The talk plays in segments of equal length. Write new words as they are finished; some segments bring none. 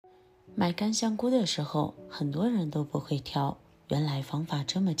买干香菇的时候，很多人都不会挑，原来方法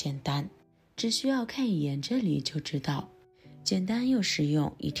这么简单，只需要看一眼这里就知道，简单又实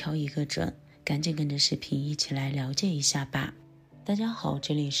用，一挑一个准，赶紧跟着视频一起来了解一下吧。大家好，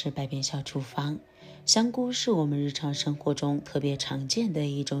这里是百变小厨房。香菇是我们日常生活中特别常见的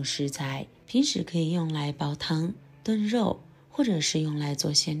一种食材，平时可以用来煲汤、炖肉，或者是用来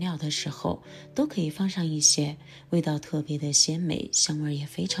做馅料的时候，都可以放上一些，味道特别的鲜美，香味也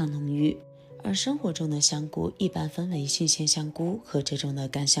非常浓郁。而生活中的香菇一般分为新鲜香菇和这种的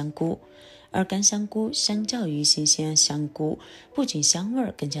干香菇，而干香菇相较于新鲜香菇，不仅香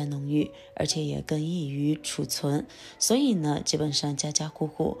味更加浓郁，而且也更易于储存，所以呢，基本上家家户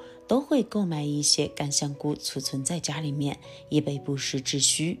户都会购买一些干香菇储存在家里面，以备不时之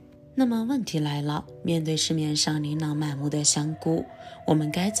需。那么问题来了，面对市面上琳琅满目的香菇，我们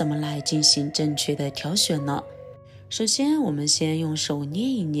该怎么来进行正确的挑选呢？首先，我们先用手捏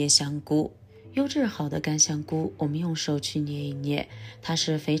一捏香菇。优质好的干香菇，我们用手去捏一捏，它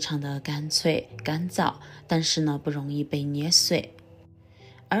是非常的干脆干燥，但是呢不容易被捏碎。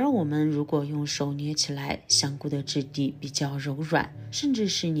而我们如果用手捏起来，香菇的质地比较柔软，甚至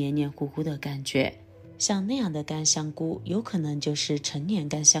是黏黏糊糊的感觉，像那样的干香菇有可能就是陈年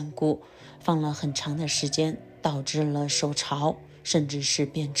干香菇，放了很长的时间，导致了受潮甚至是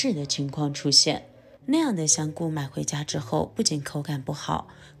变质的情况出现。那样的香菇买回家之后，不仅口感不好，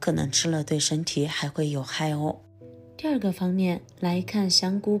可能吃了对身体还会有害哦。第二个方面，来看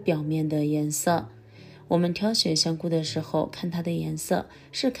香菇表面的颜色。我们挑选香菇的时候，看它的颜色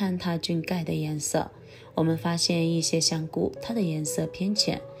是看它菌盖的颜色。我们发现一些香菇它的颜色偏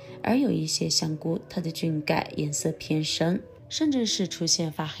浅，而有一些香菇它的菌盖颜色偏深，甚至是出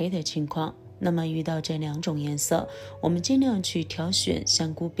现发黑的情况。那么遇到这两种颜色，我们尽量去挑选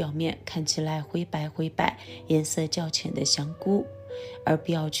香菇表面看起来灰白颜色较浅的香菇，而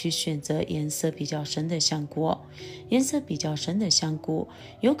不要去选择颜色比较深的香菇哦。颜色比较深的香菇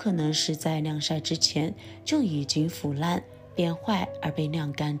有可能是在晾晒之前就已经腐烂变坏而被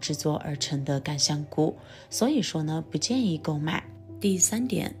晾干制作而成的干香菇，所以说呢，不建议购买。第三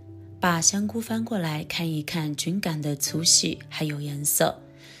点，把香菇翻过来看一看菌干的粗细还有颜色。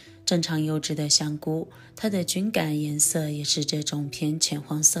正常优质的香菇，它的菌干颜色也是这种偏浅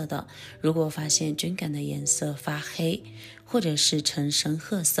黄色的，如果发现菌干的颜色发黑，或者是呈深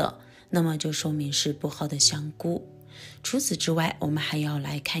褐色，那么就说明是不好的香菇。除此之外，我们还要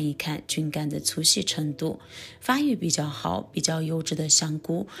来看一看菌干的粗细程度。发育比较好、比较优质的香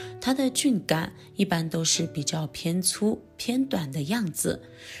菇，它的菌干一般都是比较偏粗、偏短的样子。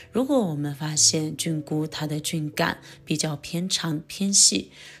如果我们发现菌菇它的菌干比较偏长、偏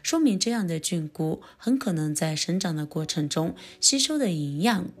细，说明这样的菌菇很可能在生长的过程中吸收的营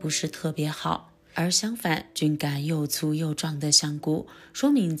养不是特别好。而相反，菌干又粗又壮的香菇，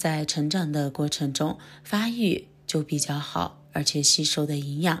说明在成长的过程中发育就比较好，而且吸收的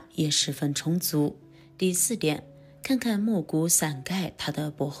营养也十分充足。第四点，看看蘑菇伞盖它的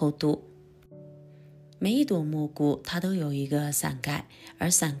薄厚度。每一朵蘑菇它都有一个伞盖，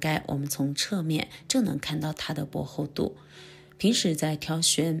而伞盖我们从侧面就能看到它的薄厚度。平时在挑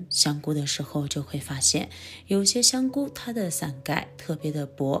选香菇的时候就会发现，有些香菇它的伞盖特别的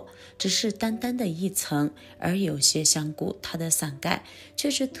薄，只是单单的一层，而有些香菇它的伞盖却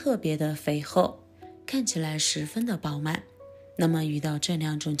是特别的肥厚，看起来十分的饱满。那么遇到这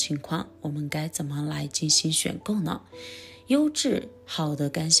两种情况，我们该怎么来进行选购呢？优质好的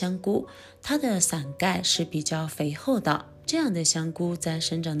干香菇，它的伞盖是比较肥厚的，这样的香菇在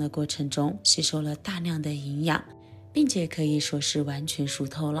生长的过程中吸收了大量的营养，并且可以说是完全熟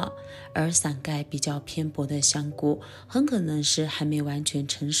透了。而伞盖比较偏薄的香菇，很可能是还没完全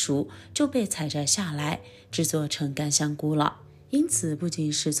成熟就被采摘下来制作成干香菇了。因此不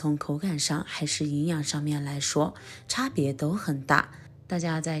仅是从口感上还是营养上面来说，差别都很大，大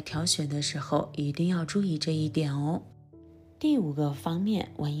家在挑选的时候一定要注意这一点哦。第五个方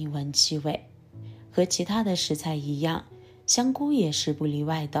面，闻一闻气味。和其他的食材一样，香菇也是不例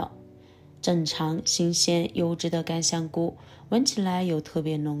外的。正常新鲜优质的干香菇，闻起来有特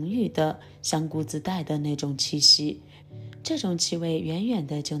别浓郁的香菇自带的那种气息，这种气味远远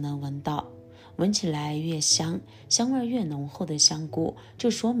的就能闻到。闻起来越香，香味越浓厚的香菇，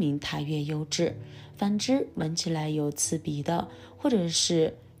就说明它越优质。反之，闻起来有刺鼻的，或者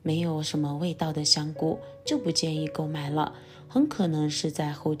是没有什么味道的香菇，就不建议购买了，很可能是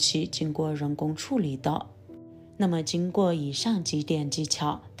在后期经过人工处理的。那么经过以上几点技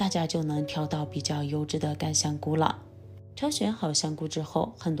巧，大家就能挑到比较优质的干香菇了。挑选好香菇之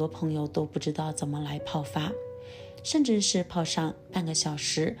后，很多朋友都不知道怎么来泡发，甚至是泡上半个小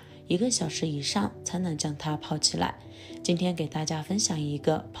时1个小时以上才能将它泡起来。今天给大家分享一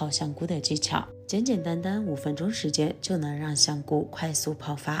个泡香菇的技巧，简简单单5分钟时间就能让香菇快速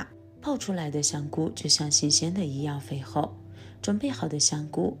泡发。泡出来的香菇就像新鲜的一样肥厚。准备好的香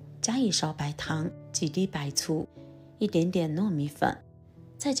菇，加1勺白糖，几滴白醋，一点点糯米粉，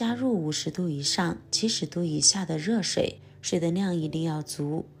再加入50度以上70度以下的热水，水的量一定要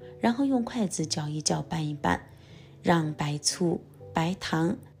足，然后用筷子搅一搅拌一拌，让白醋、白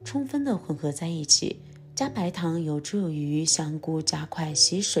糖充分的混合在一起。加白糖有助于香菇加快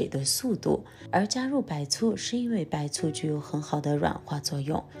吸水的速度，而加入白醋是因为白醋具有很好的软化作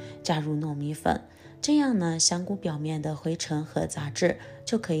用。加入糯米粉，这样呢，香菇表面的灰尘和杂质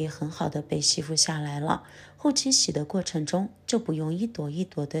就可以很好的被吸附下来了。后期洗的过程中就不用一朵一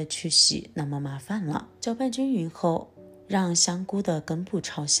朵的去洗，那么麻烦了。搅拌均匀后，让香菇的根部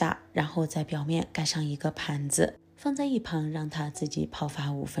朝下，然后在表面盖上一个盘子，放在一旁让它自己泡发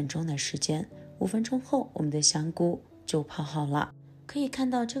5分钟的时间。5分钟后，我们的香菇就泡好了。可以看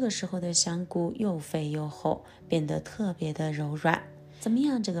到这个时候的香菇又肥又厚，变得特别的柔软。怎么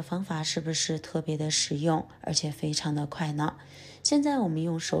样？这个方法是不是特别的实用，而且非常的快呢？现在我们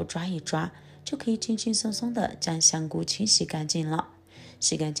用手抓一抓，就可以轻轻松松的将香菇清洗干净了。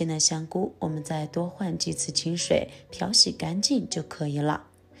洗干净的香菇，我们再多换几次清水，漂洗干净就可以了。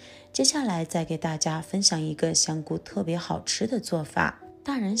接下来再给大家分享一个香菇特别好吃的做法，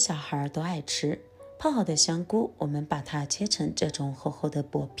大人小孩都爱吃。泡好的香菇，我们把它切成这种厚厚的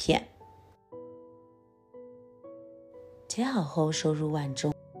薄片，切好后收入碗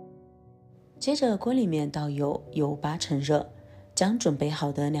中。接着锅里面倒油，油8成热，将准备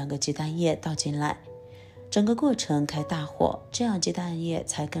好的2个鸡蛋液倒进来，整个过程开大火，这样鸡蛋液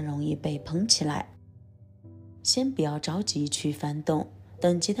才更容易被烹起来。先不要着急去翻动，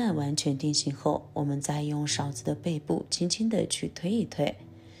等鸡蛋完全定型后，我们再用勺子的背部轻轻的去推一推，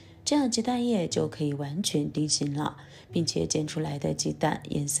这样鸡蛋液就可以完全定型了，并且煎出来的鸡蛋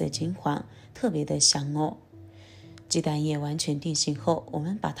颜色金黄，特别的香哦。鸡蛋液完全定型后，我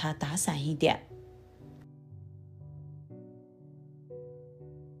们把它打散一点，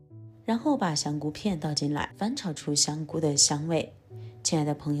然后把香菇片倒进来，翻炒出香菇的香味。亲爱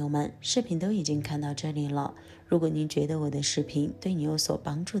的朋友们，视频都已经看到这里了，如果您觉得我的视频对你有所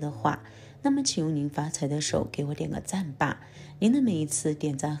帮助的话，那么请用您发财的手给我点个赞吧。您的每一次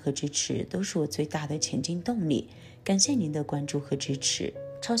点赞和支持都是我最大的前进动力，感谢您的关注和支持。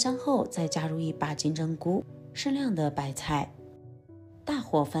炒香后再加入1把金针菇，适量的白菜，大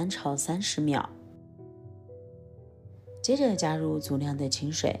火翻炒30秒，接着加入足量的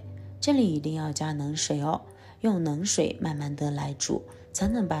清水，这里一定要加冷水哦，用冷水慢慢的来煮，才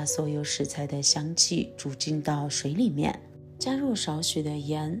能把所有食材的香气煮进到水里面。加入少许的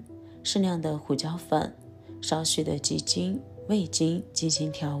盐，适量的胡椒粉，少许的鸡精、味精进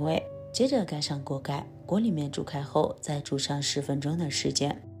行调味，接着盖上锅盖，锅里面煮开后再煮上10分钟的时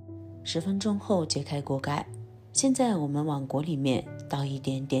间。10分钟后揭开锅盖，现在我们往锅里面倒一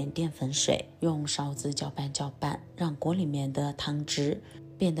点点淀粉水，用勺子搅拌搅拌，让锅里面的汤汁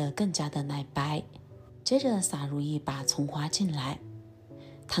变得更加的奶白。接着撒入1把葱花进来，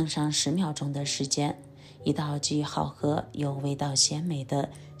烫上10秒钟的时间，一道既好喝又味道鲜美的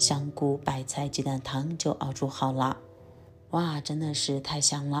香菇白菜鸡蛋汤就熬煮好了。哇，真的是太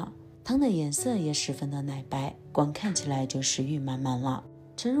香了，汤的颜色也十分的奶白，光看起来就食欲满满了，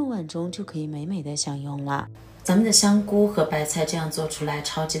盛入碗中就可以美美的享用了。咱们的香菇和白菜这样做出来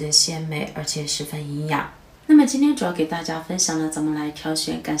超级的鲜美，而且十分营养。那么今天主要给大家分享了怎么来挑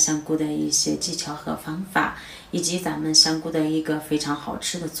选干香菇的一些技巧和方法，以及咱们香菇的一个非常好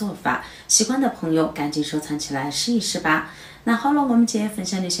吃的做法，喜欢的朋友赶紧收藏起来试一试吧。那好了，我们今天分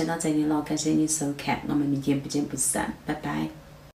享就先到这里了，感谢你收看，我们明天不见不散，拜拜。